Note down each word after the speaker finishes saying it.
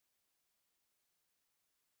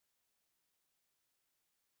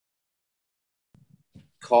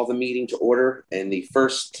call the meeting to order. And the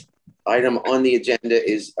first item on the agenda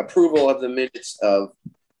is approval of the minutes of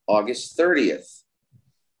August 30th.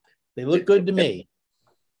 They look good to me.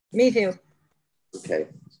 Me too. Okay,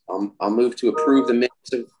 I'll move to approve the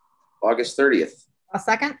minutes of August 30th. A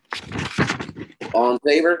second. All in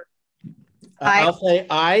favor? Aye. I'll say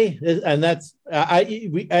aye, and that's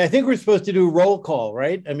I think we're supposed to do roll call,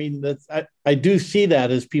 right? I mean, that's I do see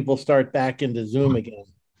that as people start back into Zoom again.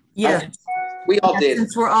 Yeah, We all did.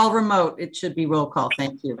 since we're all remote, it should be roll call.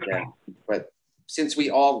 Thank you. Yeah, but since we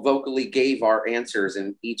all vocally gave our answers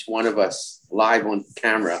and each one of us live on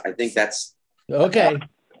camera, I think that's Okay.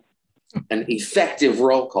 an effective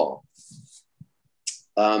roll call.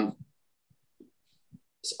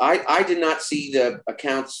 I did not see the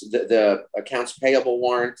accounts, the accounts payable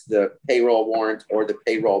warrant, the payroll warrant, or the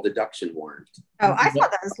payroll deduction warrant. Oh, I saw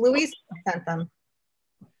those. Louise sent them.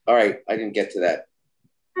 All right, I didn't get to that.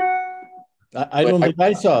 I don't think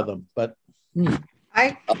I saw them, but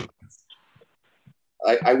I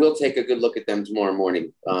will take a good look at them tomorrow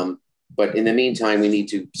morning. But in the meantime, we need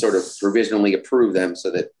to sort of provisionally approve them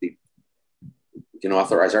so that we can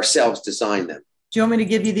authorize ourselves to sign them. Do you want me to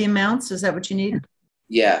give you the amounts? Is that what you need?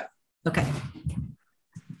 Yeah. Okay.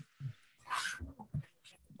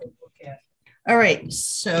 All right,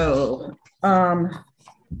 so do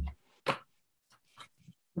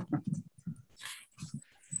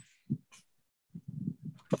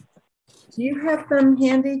you have them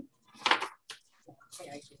handy?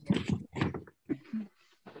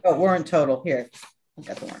 Oh, warrant total here. I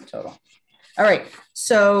got the warrant total. All right,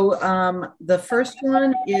 so the first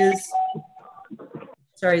one is,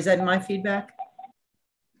 sorry, is that my feedback?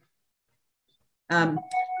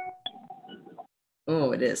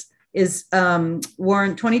 Oh, it is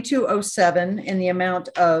warrant 2207 in the amount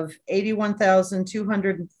of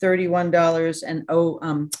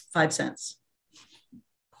 $81,231.05.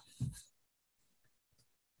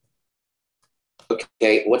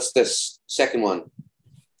 Okay, what's the second one?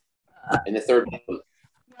 And the third one?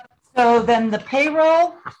 So then the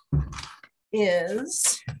payroll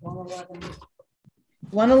is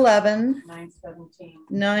 111,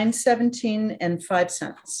 917 and 5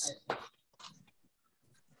 cents.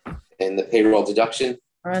 And the payroll deduction?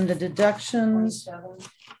 And the deductions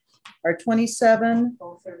are 27,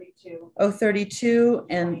 032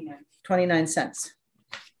 and 29 cents.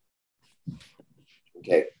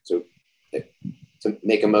 Okay, so to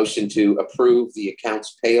make a motion to approve the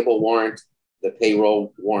accounts payable warrant, the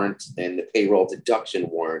payroll warrant, and the payroll deduction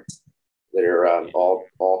warrant that are all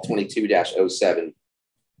 22-07.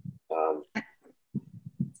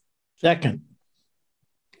 second.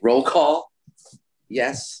 Roll call.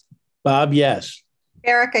 Yes. Bob, yes.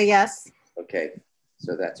 Erica, yes. Okay,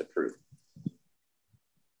 so that's approved.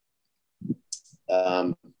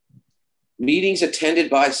 Meetings attended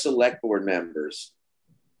by select board members.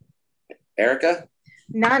 Erica?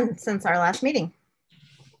 None since our last meeting.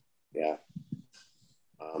 Yeah.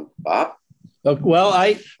 Bob? Well,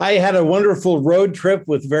 I had a wonderful road trip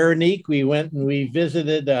with Veronique. We went and we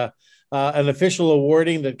visited an official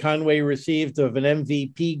awarding that Conway received of an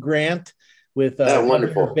MVP grant with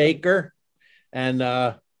wonderful Baker and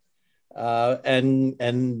the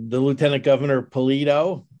Lieutenant Governor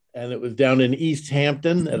Polito, and it was down in East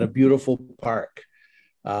Hampton at a beautiful park.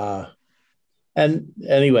 And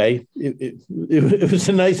anyway, it was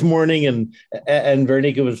a nice morning, and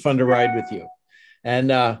Veronique, it was fun to ride with you.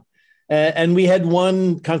 And we had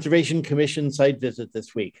one Conservation Commission site visit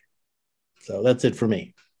this week. So that's it for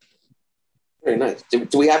me. Very nice.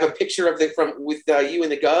 Do we have a picture of with you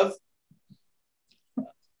and the Gov?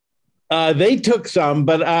 They took some,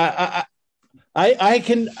 but I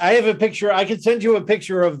have a picture. I can send you a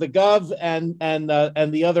picture of the Gov and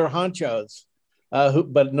the other honchos,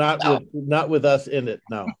 but not with us in it.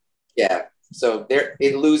 No. Yeah. So there,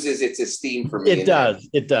 it loses its esteem for me. It does.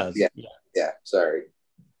 It does. Yeah. Yeah. Sorry.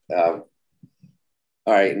 All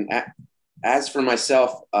right. And as for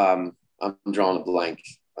myself, I'm drawing a blank.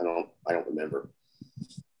 I don't remember.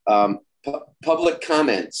 Public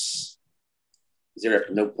comments. Is there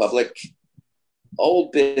no public?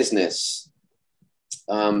 Old business.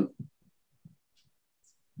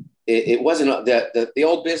 It wasn't the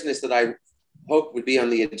old business that I hoped would be on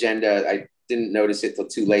the agenda. I didn't notice it till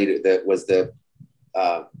too late. That was the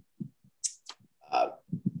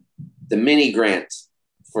mini grant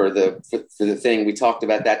for the thing. We talked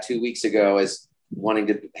about that 2 weeks ago as wanting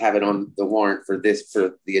to have it on the warrant for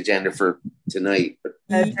the agenda for tonight.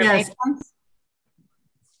 Yes.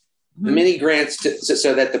 The mini grants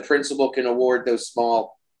so that the principal can award those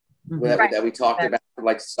small that we talked about,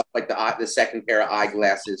 like stuff like the second pair of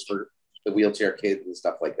eyeglasses for the wheelchair kids and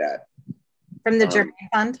stuff like that. From the German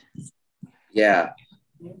fund? Yeah.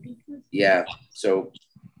 Yeah. So.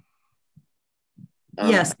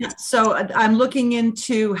 Yes. So I'm looking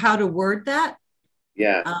into how to word that.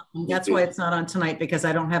 Yeah. That's why it's not on tonight, because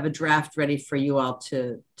I don't have a draft ready for you all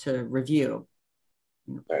to review.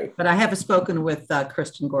 Right. But I have spoken with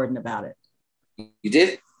Kristen Gordon about it. You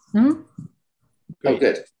did? Mm-hmm. Oh,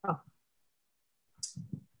 good. Oh.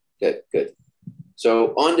 Good.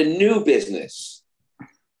 So on to new business.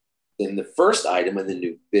 Then the first item of the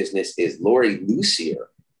new business is Lori Lucier.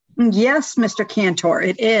 Yes, Mr. Cantor,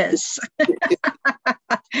 it is.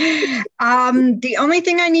 The only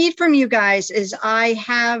thing I need from you guys is I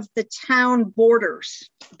have the town borders,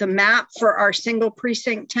 the map for our single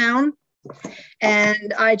precinct town.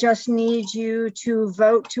 And I just need you to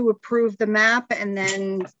vote to approve the map, and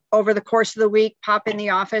then over the course of the week, pop in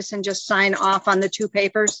the office and just sign off on the two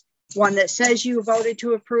papers. One that says you voted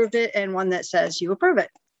to approve it and one that says you approve it.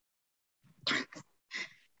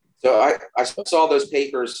 So I saw those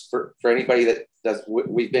papers for anybody that does.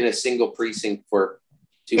 We've been a single precinct for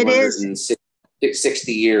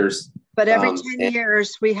 260 years. But every 10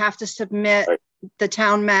 years, we have to submit the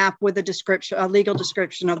town map with a description, a legal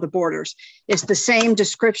description of the borders. It's the same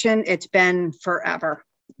description. It's been forever.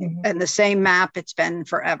 Mm-hmm. And the same map. It's been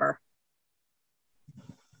forever.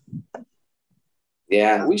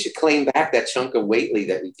 Yeah, we should claim back that chunk of Whately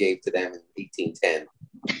that we gave to them in 1810.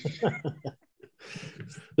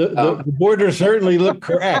 The borders certainly look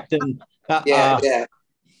correct. And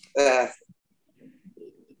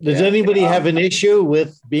does anybody have an issue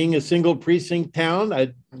with being a single precinct town?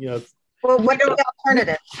 Well, what are the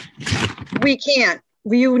alternatives? We can't.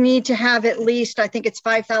 You need to have at least, I think it's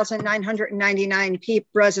 5,999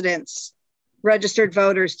 residents, registered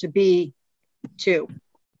voters to be two.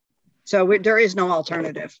 So there is no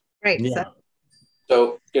alternative. Right. Yeah.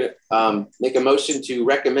 So make a motion to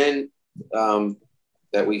recommend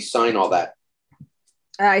that we sign all that.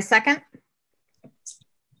 I second.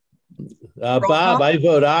 Bob, I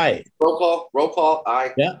vote aye. Roll call,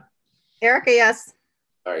 aye. Yeah. Erica, yes.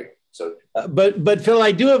 All right. So, but Phil,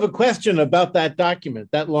 I do have a question about that document,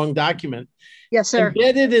 that long document. Yes, sir.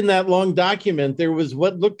 Embedded in that long document, there was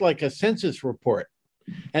what looked like a census report,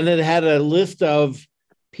 and it had a list of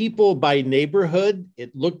people by neighborhood.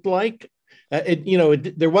 It looked like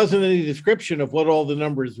there wasn't any description of what all the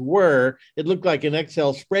numbers were. It looked like an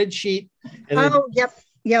Excel spreadsheet. And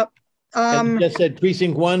yep. And it just said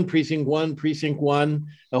precinct one,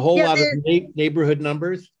 a whole lot of neighborhood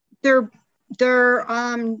numbers. They're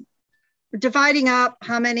dividing up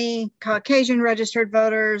how many Caucasian registered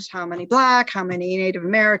voters, how many Black, how many Native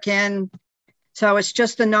American. So it's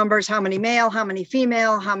just the numbers, how many male, how many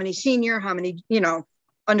female, how many senior, how many,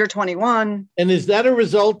 under 21. And is that a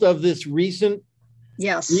result of this recent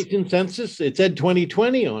census? It said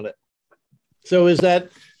 2020 on it. So is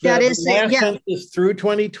that last census through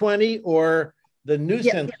 2020 or the new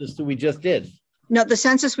census that we just did? No, the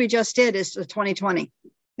census we just did is 2020.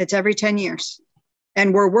 It's every 10 years.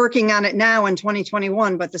 And we're working on it now in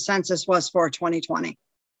 2021, but the census was for 2020.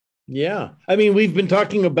 Yeah. I mean, we've been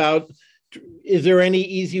talking about, is there any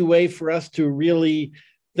easy way for us to really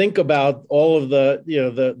think about all of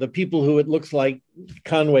the people who it looks like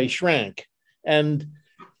Conway shrank? And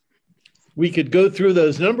we could go through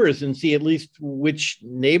those numbers and see at least which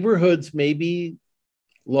neighborhoods maybe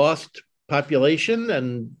lost population,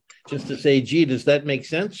 and just to say, gee, does that make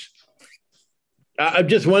sense? I'm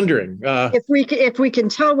just wondering. If we can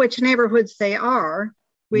tell which neighborhoods they are,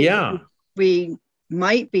 we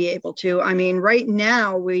might be able to. I mean, right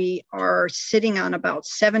now we are sitting on about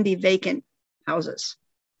 70 vacant houses.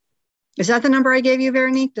 Is that the number I gave you,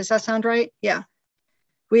 Veronique? Does that sound right? Yeah.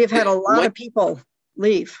 We have had a lot of people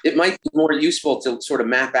leave. It might be more useful to sort of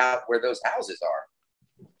map out where those houses are.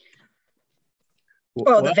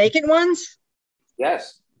 Oh, the vacant ones?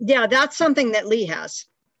 Yes. Yeah, that's something that Lee has.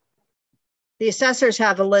 The assessors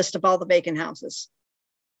have a list of all the vacant houses.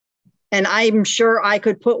 And I'm sure I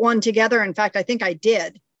could put one together. In fact, I think I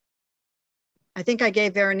did. I think I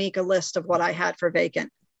gave Veronique a list of what I had for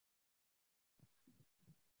vacant.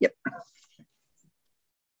 Yep.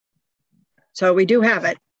 So we do have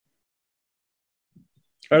it.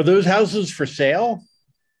 Are those houses for sale?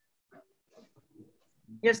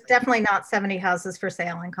 There's definitely not 70 houses for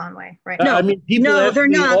sale in Conway, right? No, I mean, people ask they're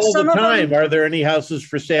me not. all Some the of time, them, are there any houses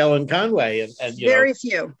for sale in Conway? And very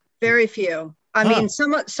few. I mean,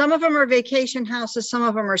 some of them are vacation houses, some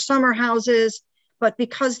of them are summer houses, but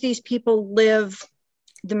because these people live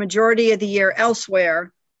the majority of the year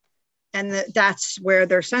elsewhere, and that's where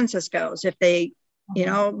their census goes. If they,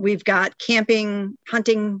 we've got camping,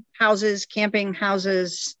 hunting houses, camping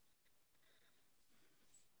houses.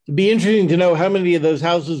 It'd be interesting to know how many of those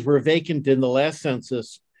houses were vacant in the last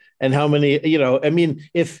census and how many, you know, I mean,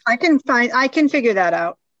 if I can figure that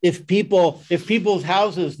out. if people's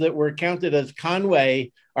houses that were counted as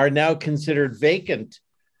Conway are now considered vacant,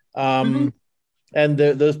 and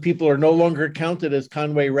those people are no longer counted as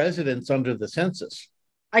Conway residents under the census.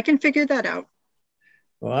 I can figure that out.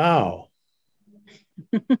 Wow.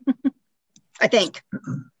 I think.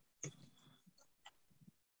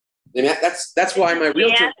 And that's why my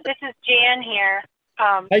realtor. This is Jan here.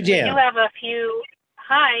 Hi, Jan. We do have a few.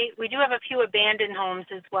 Hi, we do have a few abandoned homes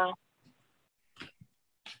as well.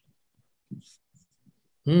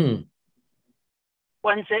 Hmm.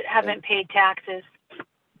 Ones that haven't paid taxes.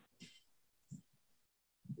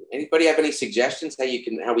 Anybody have any suggestions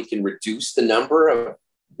how we can reduce the number of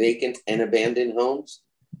vacant and abandoned homes?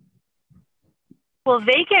 Well,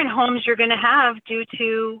 vacant homes you're going to have due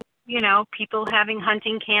to, you know, people having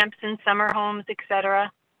hunting camps and summer homes,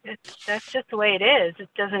 etc. That's just the way it is. It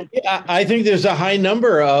doesn't. Yeah, I think there's a high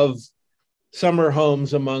number of summer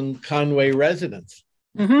homes among Conway residents.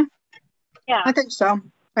 Mm-hmm. Yeah, I think so.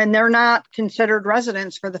 And they're not considered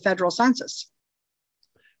residents for the federal census.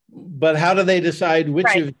 But how do they decide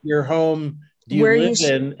which of your home do you live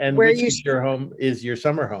in and which of your home is your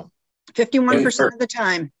summer home? 51% of the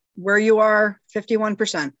time. Where you are,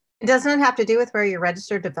 51%. Doesn't it have to do with where you're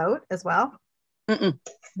registered to vote as well?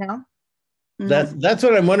 No. That's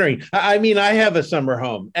what I'm wondering. I mean, I have a summer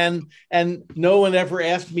home, and no one ever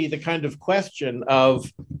asked me the kind of question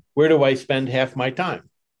of where do I spend half my time.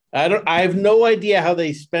 I have no idea how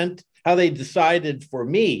they decided for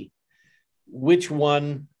me which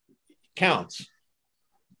one counts,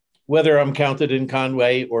 whether I'm counted in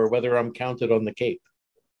Conway or whether I'm counted on the Cape.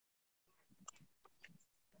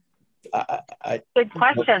 good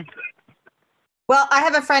question. Well, I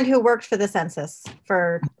have a friend who worked for the census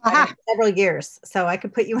for several years, so I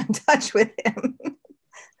could put you in touch with him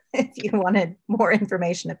if you wanted more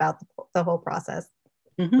information about the whole process.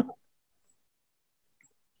 Mm-hmm.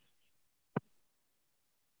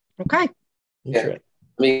 Okay. Yeah.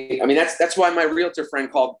 I mean that's why my realtor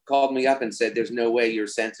friend called me up and said, "There's no way your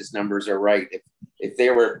census numbers are right. If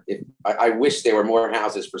I wish there were more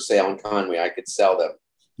houses for sale in Conway, I could sell them."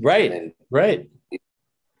 Right. Right.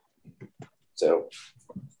 So.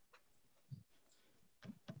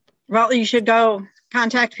 Well, you should go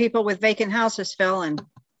contact people with vacant houses, Phil, and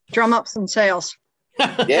drum up some sales.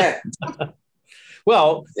 Yeah.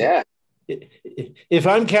 Well, yeah. If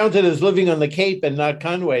I'm counted as living on the Cape and not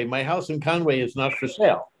Conway, my house in Conway is not for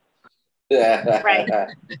sale. Right.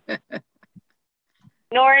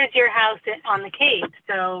 Nor is your house on the Cape.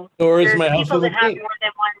 So nor is my house on the Cape.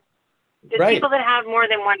 There's people that have more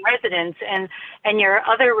than one residence, and your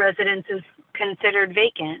other residence is considered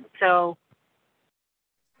vacant. So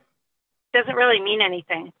it doesn't really mean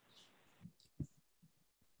anything.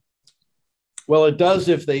 Well, it does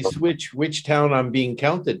if they switch which town I'm being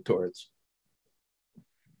counted towards.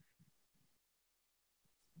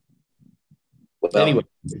 Well, anyway,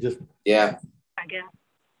 yeah. I guess.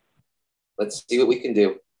 Let's see what we can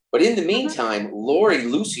do. But in the meantime, Lori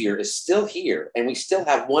Lucier is still here, and we still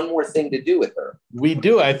have one more thing to do with her. We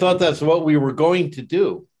do. I thought that's what we were going to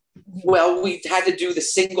do. Well, we had to do the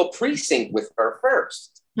single precinct with her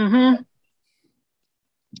first. Mm-hmm.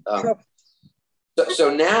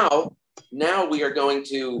 So now we are going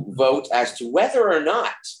to vote as to whether or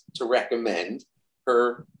not to recommend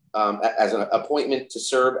her as an appointment to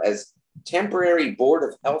serve as temporary Board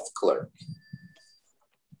of Health clerk.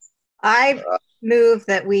 I move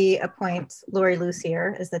that we appoint Lori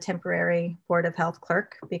Lucier as the temporary Board of Health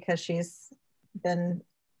clerk because she's been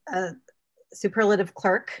a superlative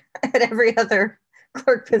clerk at every other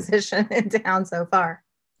clerk position in town so far.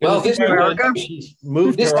 Well, this she's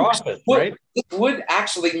moved her office, right? This would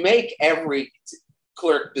actually make every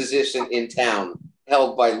clerk position in town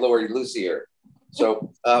held by Lori Lucier.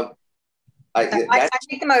 So I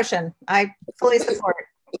make the motion. I fully support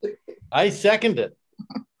it. I second it.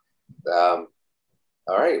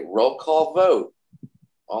 All right, roll call vote.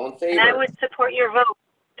 All in favor? And I would support your vote.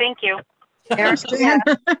 Thank you.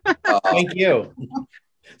 Thank you.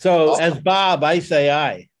 So as Bob, I say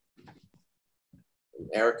aye.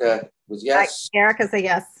 Erica was yes. Erica's a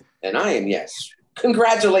yes. And I am yes.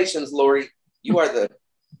 Congratulations, Lori. You are the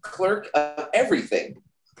clerk of everything.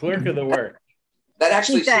 Clerk of the work. That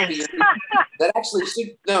actually should be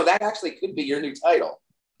that actually could be your new title.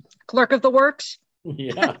 Clerk of the works?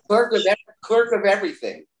 Yeah. Clerk of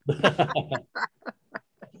everything.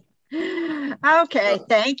 Okay,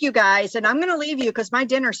 thank you guys. And I'm going to leave you because my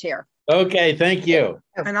dinner's here. Okay, thank you.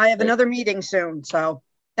 And I have another meeting soon. So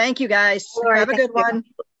thank you guys. Sure, have a good one.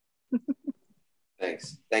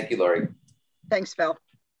 Thanks. Thank you, Lori. Thanks, Phil.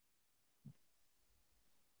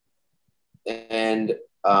 And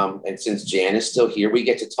since Jan is still here, we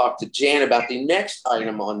get to talk to Jan about the next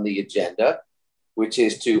item on the agenda, which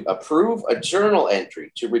is to approve a journal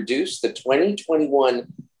entry to reduce the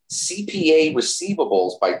 2021 CPA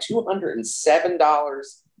receivables by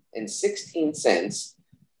 $207.16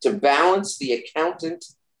 to balance the accountant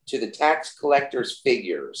to the tax collector's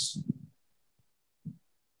figures.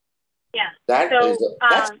 Yeah.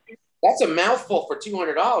 That's a mouthful for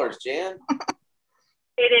 $200, Jan.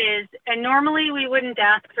 It is. And normally we wouldn't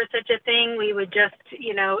ask for such a thing. We would just,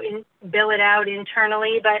 you know, bill it out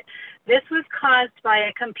internally. But this was caused by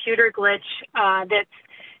a computer glitch that's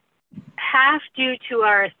half due to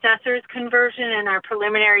our assessor's conversion and our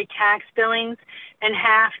preliminary tax billings, and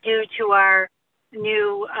half due to our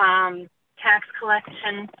new tax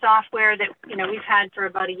collection software that, you know, we've had for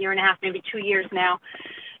about a year and a half, maybe 2 years now.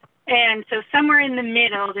 And so somewhere in the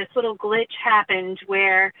middle, this little glitch happened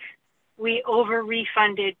where we over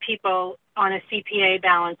refunded people on a CPA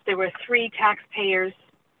balance. There were 3 taxpayers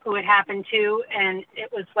who it happened to, and it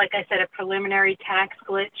was, like I said, a preliminary tax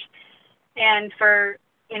glitch. And for,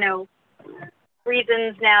 you know,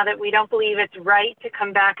 reasons now that we don't believe it's right to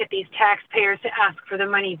come back at these taxpayers to ask for the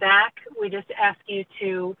money back, we just ask you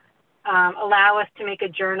to allow us to make a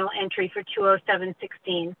journal entry for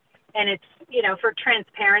 207.16. And it's, you know, for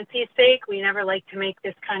transparency's sake, we never like to make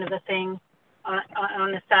this kind of a thing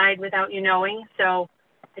on the side without you knowing. So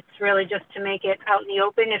it's really just to make it out in the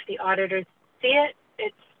open. If the auditors see it,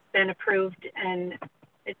 it's been approved and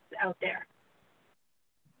it's out there.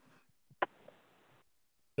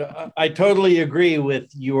 I totally agree with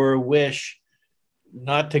your wish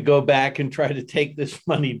not to go back and try to take this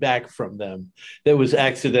money back from them that was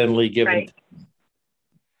accidentally given. Right.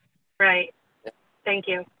 Right. Thank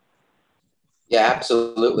you. Yeah,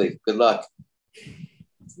 absolutely. Good luck.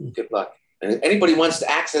 Good luck. And if anybody wants to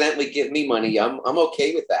accidentally give me money, I'm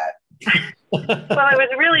okay with that. Well, it was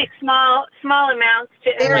really small amounts.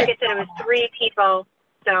 And like I said, it was 3 people.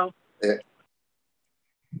 So.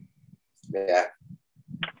 Yeah.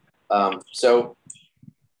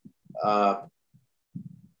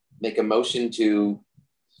 Make a motion to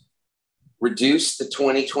reduce the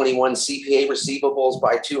 2021 CPA receivables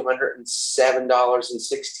by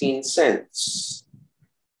 $207.16.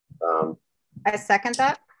 I second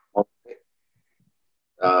that. Okay.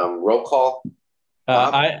 Roll call.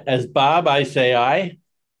 As Bob, I say aye.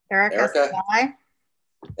 Erica, aye.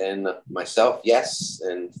 And myself, yes.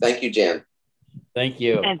 And thank you, Jan. Thank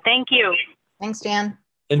you. And thank you. Thanks, Jan.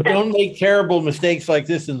 And don't make terrible mistakes like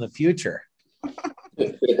this in the future.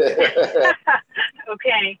 Okay.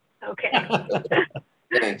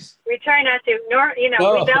 Thanks. We try not to, we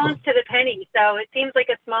balance to the penny. So it seems like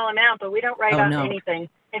a small amount, but we don't write off anything.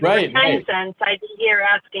 If it was 10 cents, I'd be here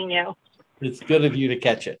asking you. It's good of you to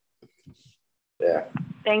catch it. Yeah.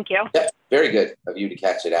 Thank you. Yeah, very good of you to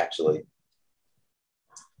catch it, actually.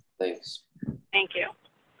 Thanks. Thank you.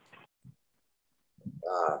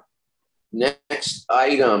 Next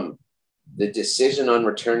item, the decision on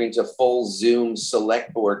returning to full Zoom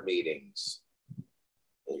select board meetings.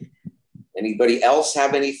 Anybody else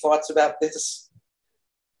have any thoughts about this?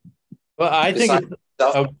 Well, I think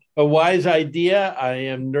it's a wise idea. I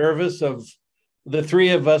am nervous of the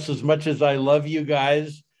 3 of us, as much as I love you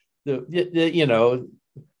guys,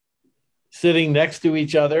 sitting next to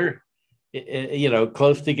each other,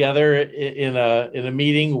 close together in a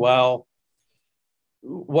meeting while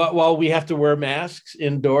we have to wear masks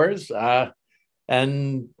indoors.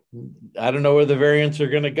 And I don't know where the variants are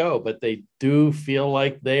going to go, but they do feel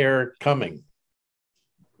like they are coming.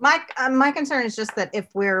 My concern is just that if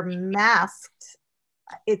we're masked,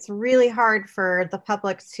 it's really hard for the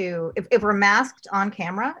public to, if we're masked on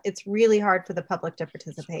camera, it's really hard for the public to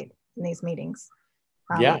participate in these meetings.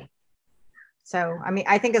 Yeah. So, I mean,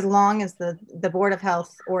 I think as long as the Board of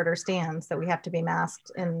Health order stands that we have to be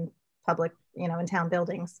masked in public, in town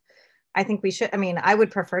buildings, I think we should. I mean, I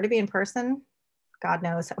would prefer to be in person. God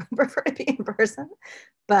knows I would prefer to be in person,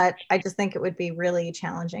 but I just think it would be really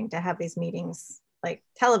challenging to have these meetings like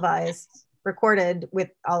televised, recorded with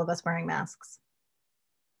all of us wearing masks.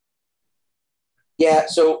 Yeah,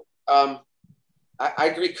 so I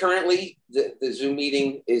agree. Currently, the Zoom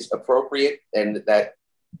meeting is appropriate, and that,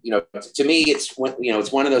 to me, it's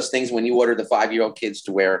it's one of those things when you order the 5-year-old kids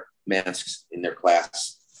to wear masks in their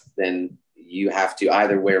class, then you have to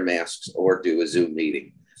either wear masks or do a Zoom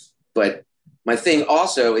meeting. But my thing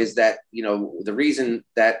also is that, the reason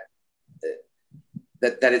that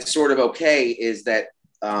it's sort of okay is that,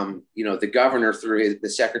 the governor, through the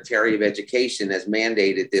Secretary of Education, has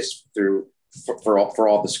mandated this for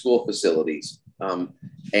all the school facilities.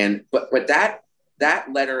 But that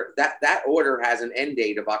letter, that order has an end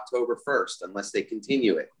date of October 1st, unless they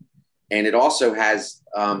continue it. And it also has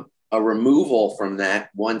a removal from that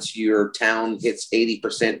once your town hits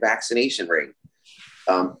 80% vaccination rate.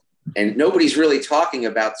 And nobody's really talking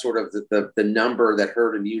about sort of the number that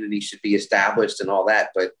herd immunity should be established and all that.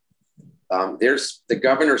 But there's the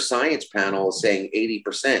governor's science panel is saying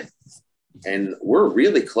 80%. And we're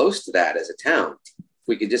really close to that as a town. If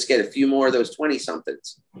we could just get a few more of those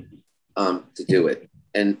 20-somethings to do it.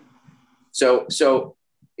 And so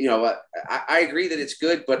you know, I agree that it's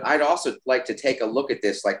good, but I'd also like to take a look at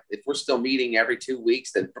this. Like if we're still meeting every 2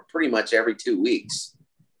 weeks, then pretty much every 2 weeks,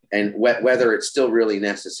 and whether it's still really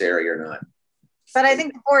necessary or not. But I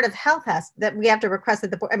think the Board of Health we have to request that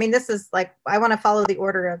the board, I mean, this is like, I want to follow the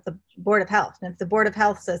order of the Board of Health. And if the Board of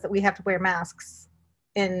Health says that we have to wear masks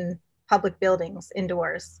in public buildings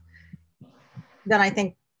indoors, then I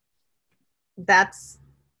think that's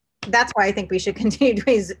why I think we should continue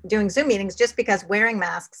doing Zoom meetings, just because wearing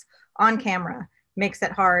masks on camera makes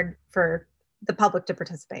it hard for the public to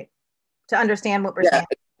participate, to understand what we're saying.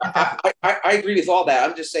 I agree with all that.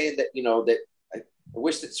 I'm just saying that, you know, that I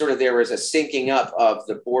wish that sort of there was a syncing up of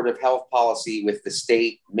the Board of Health policy with the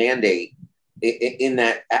state mandate in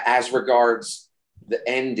that as regards the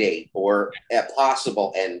end date or a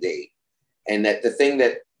possible end date. And that the thing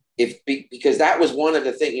that because that was one of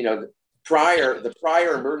the things, you know, the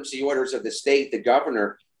prior emergency orders of the state, the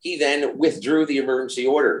governor, he then withdrew the emergency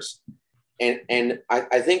orders. And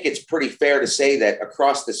I think it's pretty fair to say that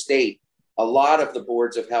across the state, a lot of the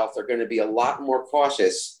boards of health are going to be a lot more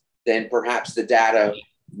cautious than perhaps the data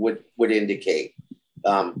would indicate.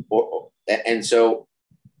 So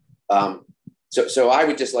I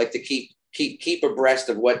would just like to keep abreast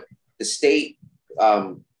of what the state,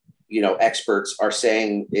 you know, experts are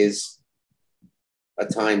saying is a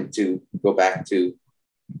time to go back to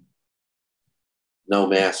no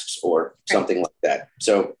masks or something like that.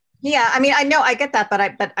 So yeah, I mean, I know I get that,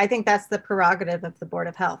 but I think that's the prerogative of the Board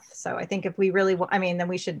of Health. So I think if we really, I mean, then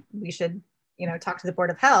we should, you know, talk to the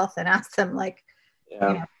Board of Health and ask them, like, you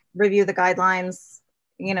know, review the guidelines,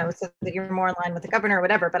 you know, so that you're more in line with the governor or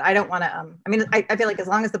whatever. But I don't want to. I mean, I feel like as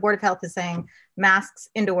long as the Board of Health is saying masks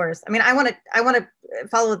indoors, I mean, I want to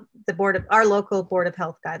follow our local Board of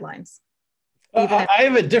Health guidelines. I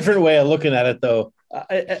have a different way of looking at it, though.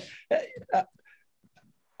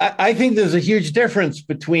 I think there's a huge difference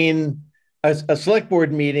between a select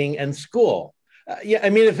board meeting and school. Yeah, I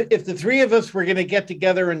mean, if the three of us were going to get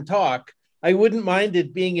together and talk, I wouldn't mind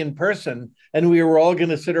it being in person and we were all going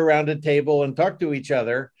to sit around a table and talk to each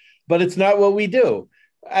other, but it's not what we do.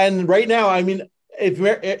 And right now, I mean,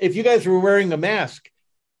 if you guys were wearing a mask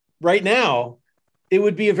right now, it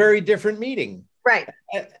would be a very different meeting. Right.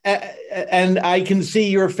 And I can see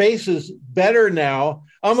your faces better now,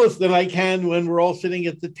 almost than I can when we're all sitting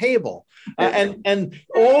at the table. And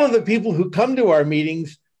all of the people who come to our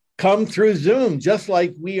meetings come through Zoom, just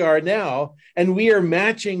like we are now. And we are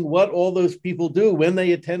matching what all those people do when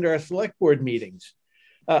they attend our select board meetings.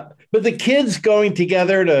 But the kids going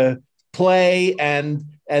together to play and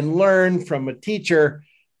learn from a teacher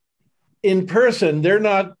in person, they're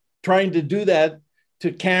not trying to do that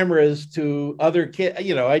to cameras, to other kids.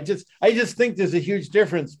 You know, I just think there's a huge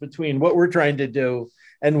difference between what we're trying to do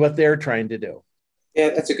and what they're trying to do. Yeah,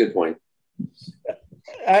 that's a good point.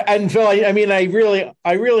 And Phil, I mean, I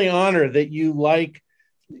really honor that you like,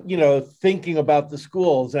 you know, thinking about the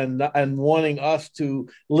schools and wanting us to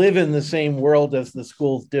live in the same world as the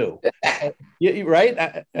schools do.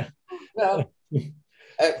 Right? Well,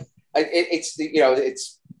 it's you know,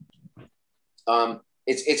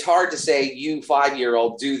 it's hard to say you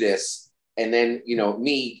 5-year-old do this and then, you know,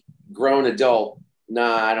 me grown adult,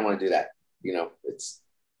 nah, I don't want to do that. You know,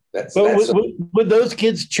 would those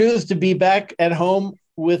kids choose to be back at home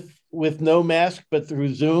with no mask, but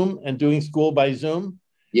through Zoom and doing school by Zoom?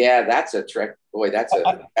 Yeah, that's a trick. Boy, that's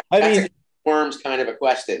a worms kind of a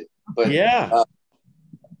question. But yeah,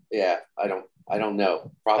 I don't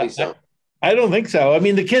know. Probably so. I don't think so. I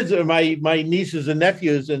mean, the kids are my nieces and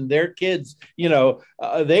nephews and their kids, you know,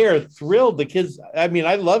 they are thrilled. The kids, I mean,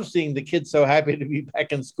 I love seeing the kids so happy to be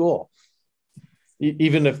back in school,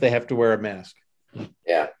 even if they have to wear a mask.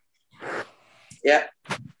 Yeah. Yeah.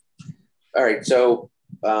 All right. So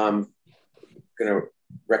going to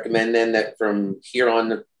recommend then that from here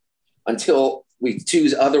on until we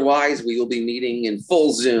choose otherwise, we will be meeting in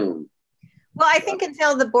full Zoom. Well, I think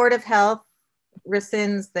until the Board of Health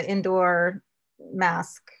rescinds the indoor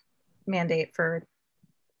mask mandate for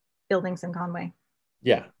buildings in Conway.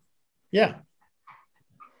 Yeah. Yeah.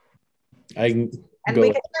 And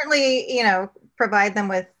we can certainly, you know, provide them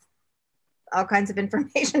with all kinds of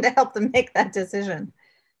information to help them make that decision.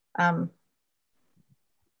 Yeah.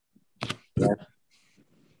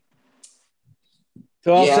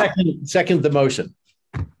 So I'll Yeah. second the motion.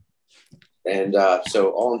 And so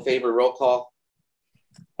all in favor, roll call.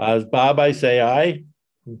 As Bob, I say aye.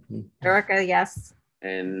 Erica, yes.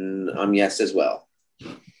 And I'm yes as well.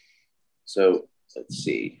 So let's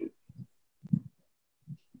see.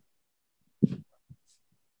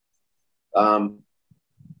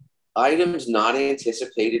 Items not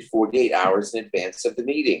anticipated 48 hours in advance of the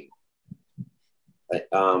meeting.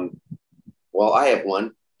 Well, I have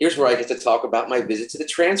one. Here's where I get to talk about my visit to the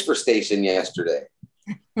transfer station yesterday.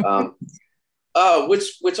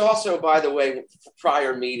 Which also, by the way,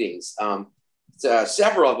 prior meetings,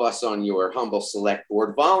 several of us on your humble select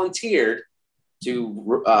board volunteered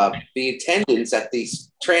to be attendants at the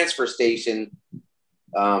transfer station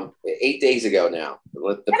 8 days ago now,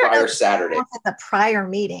 the prior Saturday. At the prior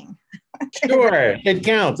meeting. Sure, it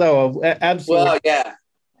counts. Oh, absolutely. Well, yeah,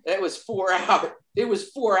 it was 4 hours. It was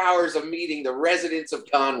 4 hours of meeting the residents of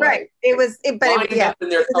Conway. Right. It was, lined up in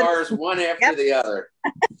their cars, one after the other.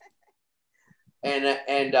 And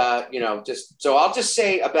you know, just so I'll just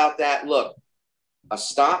say about that. Look, a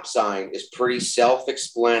stop sign is pretty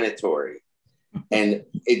self-explanatory, and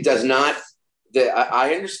it does not.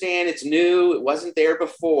 I understand it's new; it wasn't there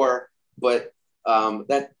before, but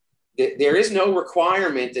there is no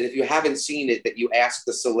requirement that if you haven't seen it, that you ask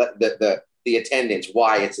the attendants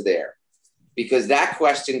why it's there, because that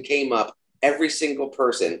question came up every single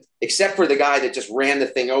person except for the guy that just ran the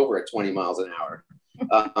thing over at 20 miles an hour.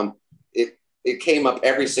 It came up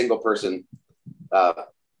every single person,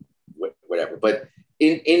 whatever. But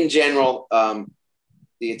in general,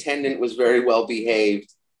 the attendant was very well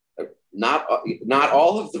behaved. Not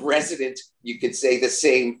all of the residents you could say the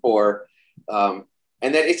same for, and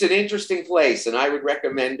that it's an interesting place, and I would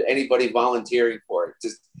recommend anybody volunteering for it.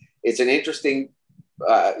 It's an interesting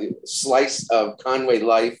slice of Conway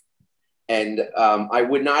life, and I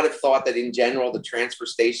would not have thought that in general the transfer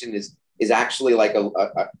station is actually like a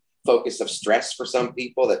focus of stress for some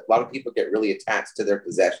people. That a lot of people get really attached to their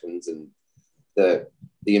possessions, and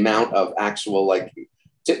the amount of actual, like,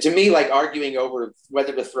 to me, like arguing over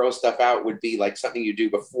whether to throw stuff out would be like something you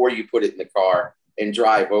do before you put it in the car and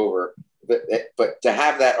drive over. But to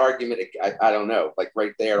have that argument, I don't know, like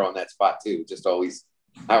right there on that spot too, just always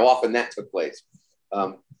how often that took place.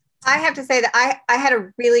 I have to say that I had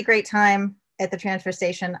a really great time at the transfer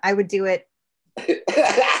station. I would do it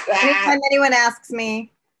anytime anyone asks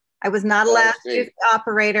me. I was not allowed to use the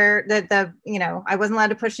operator. You know, I wasn't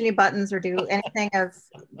allowed to push any buttons or do anything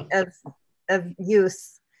of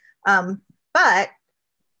use. But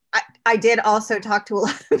I did also talk to a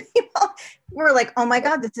lot of people who were like, "Oh my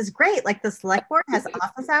God, this is great! Like the select board has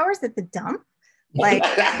office hours at the dump." Like,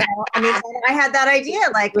 you know, I mean, I had that idea.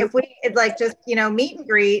 Like, if we like just, you know, meet and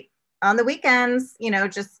greet on the weekends, you know,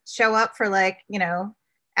 just show up for like, you know,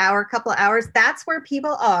 couple of hours. That's where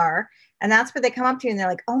people are. And that's where they come up to you and they're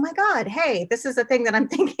like, "Oh my God, hey, this is a thing that I'm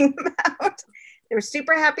thinking about." They're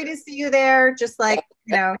super happy to see you there. Just like,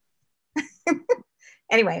 you know,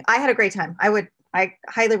 anyway, I had a great time. I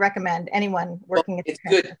highly recommend anyone working at the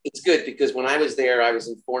good. It's good because when I was there, I was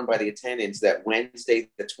informed by the attendants that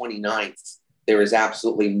Wednesday, the 29th, there is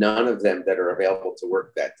absolutely none of them that are available to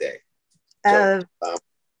work that day. So,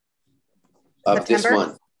 of this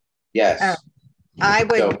month. Yes. Oh, I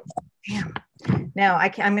would, so, damn. No, I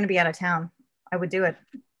can't. I'm going to be out of town. I would do it.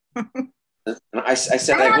 I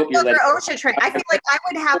said, I hope you're OSHA training. I feel like I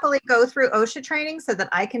would happily go through OSHA training so that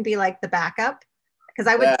I can be like the backup,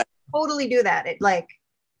 because I would totally do that.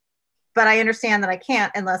 But I understand that I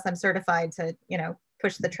can't unless I'm certified to, you know,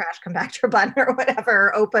 push the trash compactor button or whatever,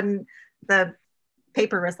 or open the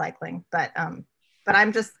paper recycling. But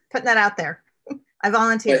I'm just putting that out there. I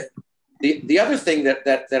volunteer. The other thing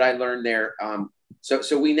that I learned there.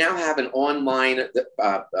 So we now have an online,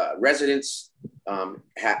 residents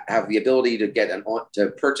have the ability to get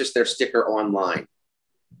to purchase their sticker online,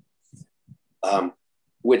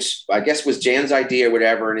 which I guess was Jan's idea or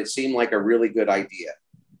whatever, and it seemed like a really good idea.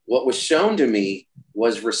 What was shown to me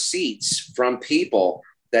was receipts from people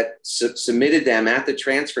that submitted them at the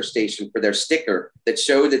transfer station for their sticker that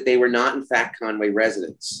showed that they were not in fact Conway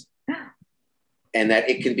residents, and that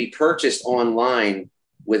it can be purchased online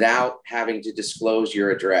without having to disclose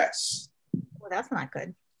your address. Well, that's not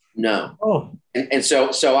good. No. Oh. And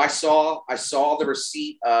so I saw the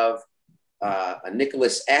receipt of a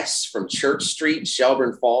Nicholas S. from Church Street,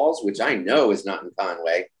 Shelburne Falls, which I know is not in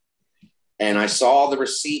Conway. And I saw the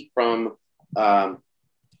receipt from a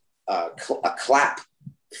Clap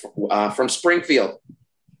from Springfield.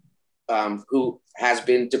 who has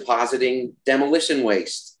been depositing demolition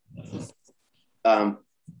waste.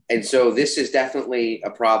 And so this is definitely a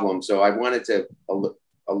problem. So I wanted to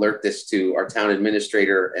alert this to our town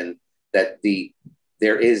administrator, and that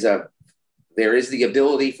there is the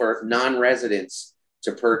ability for non-residents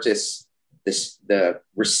to purchase the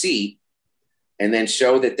receipt and then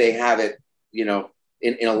show that they have it, you know,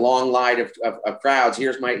 in a long line of crowds.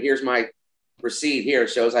 Here's my receipt, here, it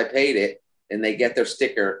shows I paid it, and they get their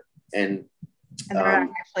sticker, and they're not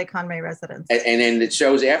actually Conway residents. And then it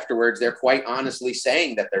shows afterwards they're quite honestly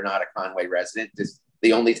saying that they're not a Conway resident. It's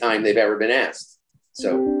the only time they've ever been asked.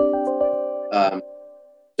 So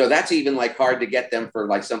so that's even like hard to get them for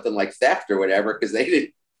like something like theft or whatever, because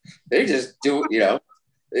they just do, you know.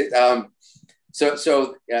 You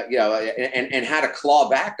know, and how to claw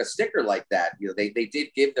back a sticker like that. You know, they did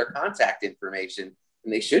give their contact information,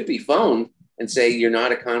 and they should be phoned and say, you're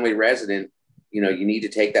not a Conway resident, you know, you need to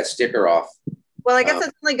take that sticker off. Well, I guess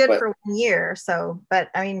it's only good for 1 year. So, but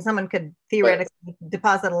I mean, someone could theoretically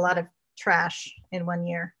deposit a lot of trash in 1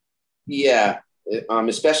 year. Yeah,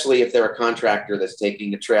 especially if they're a contractor that's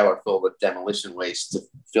taking a trailer full of demolition waste to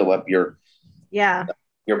fill up your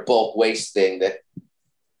bulk waste thing that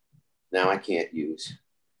now I can't use.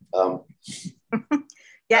 Yeah,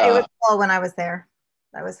 it was full when I was there.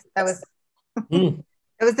 That was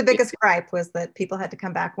it was the biggest gripe, was that people had to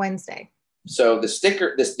come back Wednesday. So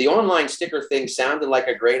the online sticker thing sounded like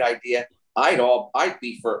a great idea. I'd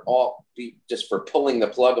be just for pulling the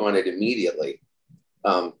plug on it immediately,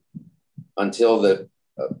 until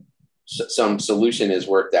some solution is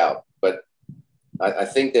worked out. But I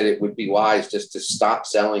think that it would be wise just to stop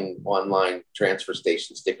selling online transfer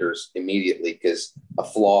station stickers immediately, because a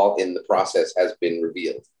flaw in the process has been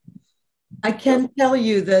revealed. I can tell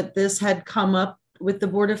you that this had come up with the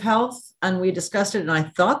Board of Health, and we discussed it, and I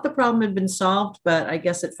thought the problem had been solved, but I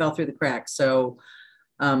guess it fell through the cracks. So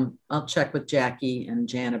I'll check with Jackie and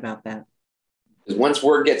Jan about that. Because once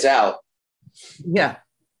word gets out. Yeah.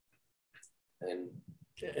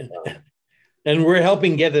 And we're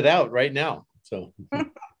helping get it out right now. So.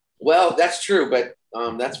 Well, that's true, but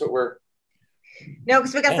that's what we're. No,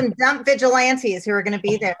 because we got some dump vigilantes who are going to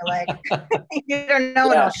be there. Like, you don't know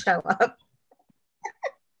when I'll show up.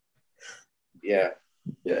 Yeah.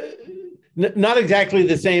 Not exactly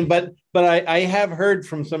the same, but I have heard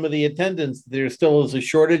from some of the attendants there still is a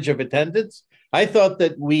shortage of attendants. I thought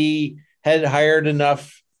that we had hired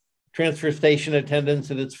enough transfer station attendants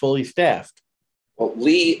that it's fully staffed. Well,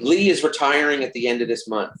 Lee is retiring at the end of this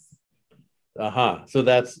month. So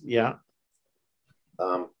that's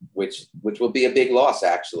which will be a big loss,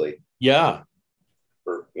 actually. Yeah.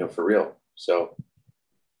 For real. So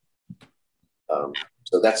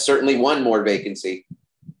so that's certainly one more vacancy.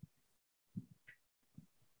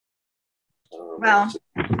 Well,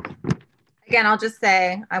 again, I'll just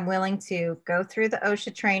say I'm willing to go through the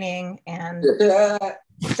OSHA training and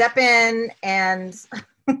step in and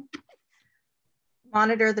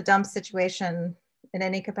monitor the dump situation in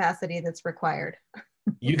any capacity that's required.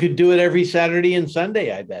 You could do it every Saturday and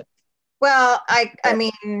Sunday, I bet. Well, I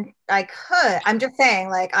mean, I could. I'm just saying,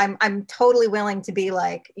 like, I'm totally willing to be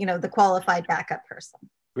like, you know, the qualified backup person.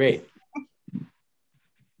 Great.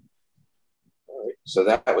 All right. So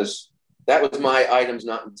that was my items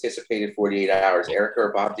not anticipated 48 hours. Erica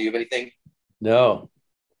or Bob, do you have anything? No.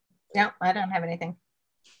 No, I don't have anything.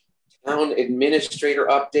 Town administrator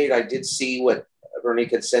update. I did see what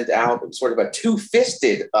Veronique had sent out. It was sort of a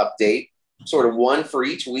two-fisted update, sort of one for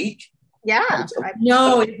each week. Yeah.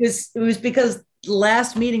 No, it was because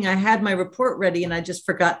last meeting I had my report ready and I just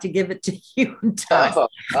forgot to give it to you in time.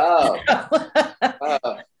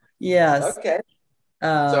 Yes. Okay.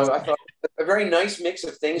 So I thought a very nice mix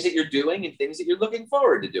of things that you're doing and things that you're looking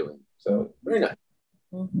forward to doing. So very nice.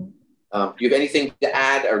 Mm-hmm. Do you have anything to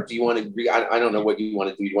add, or do you want to read? I don't know what you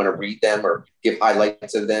want to do. You want to read them or give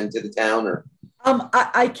highlights of them to the town, or?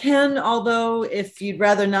 I can, although if you'd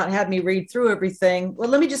rather not have me read through everything, well,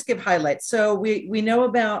 let me just give highlights. So we know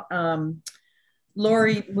about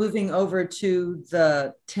Lori moving over to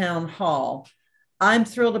the town hall. I'm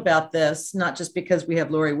thrilled about this, not just because we have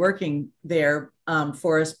Lori working there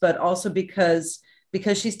for us, but also because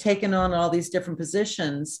she's taken on all these different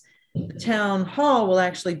positions. The town hall will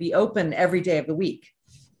actually be open every day of the week.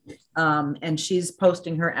 And she's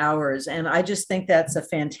posting her hours. And I just think that's a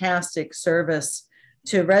fantastic service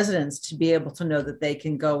to residents to be able to know that they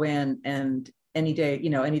can go in and any day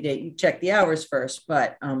you check the hours first,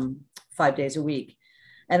 but 5 days a week.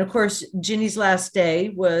 And of course, Ginny's last day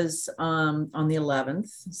was on the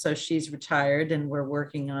 11th. So she's retired and we're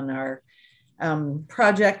working on our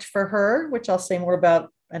project for her, which I'll say more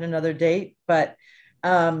about at another date. But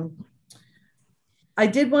I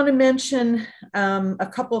did want to mention a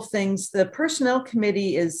couple of things. The Personnel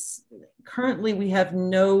Committee is currently, we have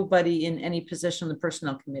nobody in any position on the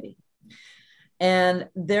Personnel Committee. And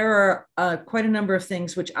there are quite a number of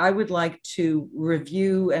things which I would like to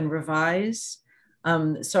review and revise.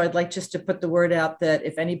 So I'd like just to put the word out that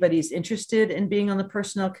if anybody's interested in being on the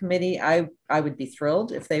Personnel Committee, I would be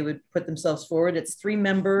thrilled if they would put themselves forward. It's 3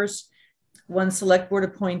 members, 1 select board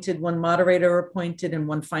appointed, 1 moderator appointed, and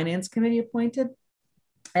 1 finance committee appointed.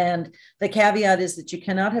 And the caveat is that you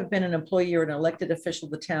cannot have been an employee or an elected official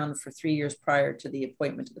of the town for 3 years prior to the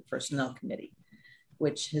appointment to the Personnel Committee,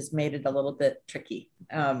 which has made it a little bit tricky.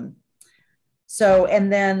 So,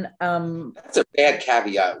 and then that's a bad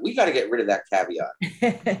caveat. We got to get rid of that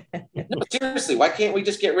caveat. No, seriously, why can't we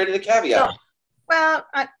just get rid of the caveat? Well,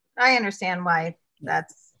 I understand why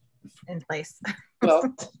that's in place.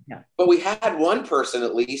 Well, yeah. But we had 1 person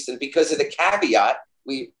at least, and because of the caveat,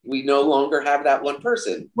 we no longer have that 1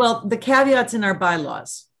 person. Well, the caveat's in our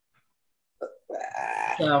bylaws.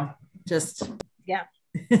 So just yeah.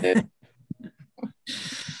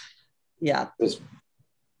 Yeah.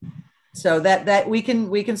 So that we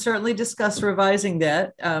can certainly discuss revising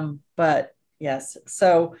that. But yes,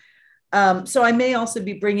 so I may also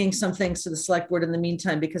be bringing some things to the select board in the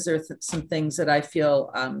meantime, because there are some things that I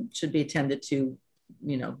feel should be attended to,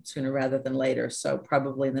 you know, sooner rather than later. So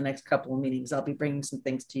probably in the next couple of meetings, I'll be bringing some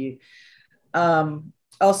things to you.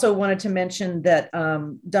 Also wanted to mention that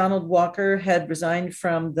Donald Walker had resigned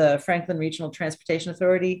from the Franklin Regional Transportation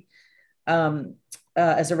Authority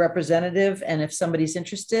as a representative. And if somebody's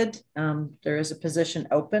interested, there is a position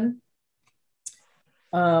open.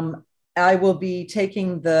 I will be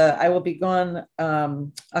gone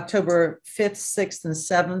October 5th, 6th, and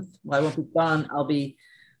 7th. Well, I won't be gone. I'll be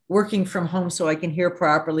working from home so I can hear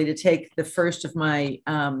properly to take the first of my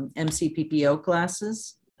MCPPO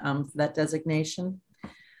classes, that designation.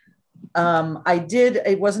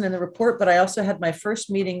 It wasn't in the report, but I also had my first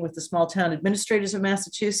meeting with the Small Town Administrators of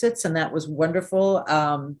Massachusetts, and that was wonderful.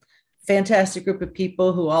 Fantastic group of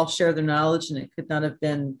people who all share their knowledge, and it could not have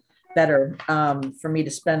been better for me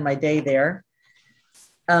to spend my day there.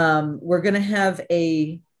 We're going to have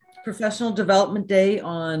a professional development day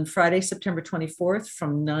on Friday, September 24th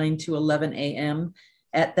from 9 to 11 a.m.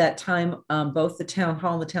 At that time, both the town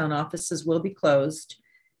hall and the town offices will be closed,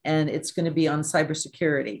 and it's going to be on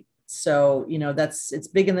cybersecurity. So, you know, it's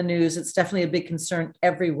big in the news. It's definitely a big concern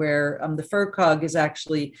everywhere. The FERCOG is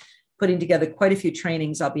actually putting together quite a few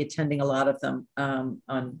trainings. I'll be attending a lot of them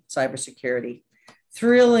on cybersecurity.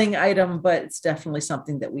 Thrilling item, but it's definitely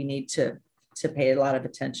something that we need to pay a lot of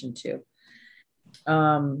attention to.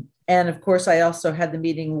 And of course, I also had the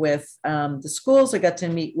meeting with the schools. I got to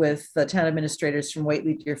meet with the town administrators from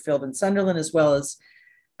Whately, Deerfield, and Sunderland, as well as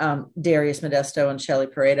Darius Modesto and Shelley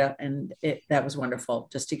Pareda, and that was wonderful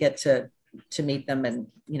just to get to meet them and,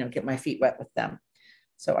 you know, get my feet wet with them.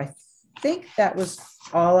 So I think that was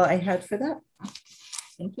all I had for that.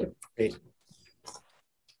 Thank you. Great.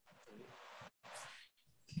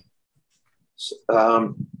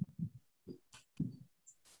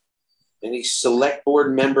 Any select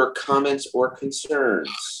board member comments or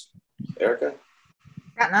concerns? Erica?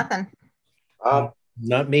 Got nothing.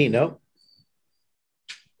 Not me, no.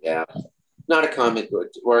 Yeah, not a comment,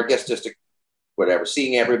 or I guess just a whatever.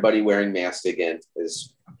 Seeing everybody wearing masks again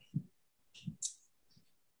is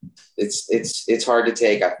it's hard to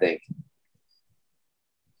take. I think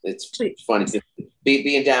it's funny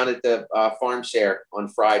being down at the farm share on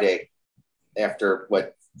Friday after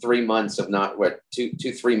 3 months of not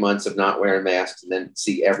 3 months of not wearing masks, and then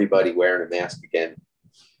see everybody wearing a mask again.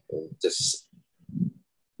 Just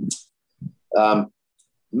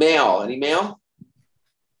mail. Any mail?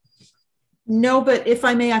 No, but if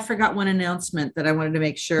I may, I forgot one announcement that I wanted to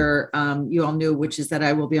make sure you all knew, which is that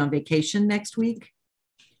I will be on vacation next week.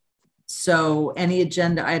 So any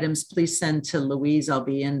agenda items, please send to Louise. I'll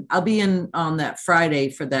be in on that Friday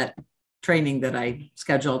for that training that I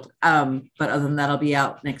scheduled. But other than that, I'll be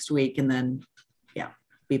out next week, and then, yeah,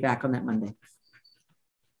 be back on that Monday.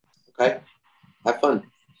 Okay. Have fun.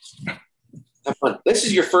 Have fun. This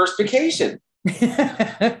is your first vacation.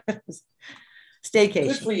 Staycation.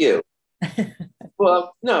 Good for you.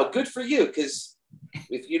 Well, no, good for you, because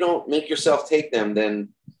if you don't make yourself take them, then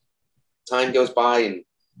time goes by and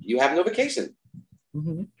you have no vacation.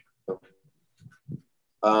 Mm-hmm.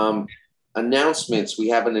 Announcements. We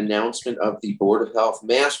have an announcement of the Board of Health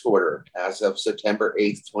mask order as of September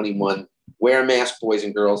 8th, 21. Wear a mask, boys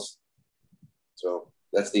and girls. So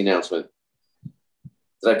that's the announcement.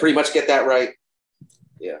 Did I pretty much get that right?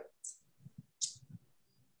 Yeah.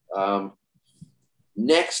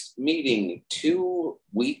 Next meeting, 2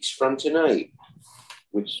 weeks from tonight.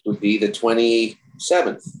 which would be the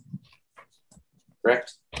 27th.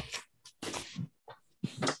 Correct?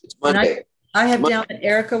 It's Monday. I have down that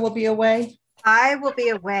Erica will be away. I will be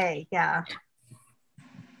away. Yeah.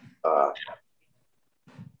 Well,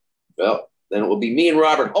 then it will be me and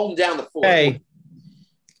Robert holding down the fort. Okay.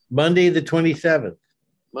 Monday, the 27th.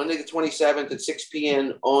 Monday the 27th at 6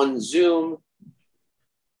 p.m. on Zoom.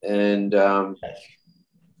 And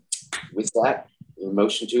with that, a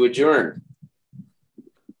motion to adjourn.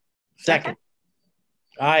 Second.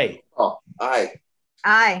 Aye. Oh, aye.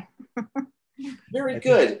 Aye. Very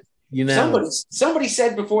good. You know. Somebody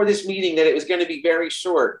said before this meeting that it was going to be very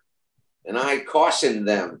short, and I cautioned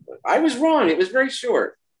them. I was wrong. It was very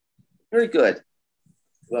short. Very good.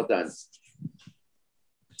 Well done.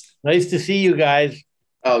 Nice to see you guys.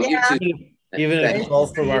 Oh, Yeah. you too. Even if it's all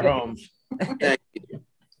from our homes. Thank you.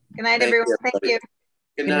 Good night, Thank you, everyone. Thank everybody. you.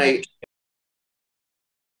 Good night.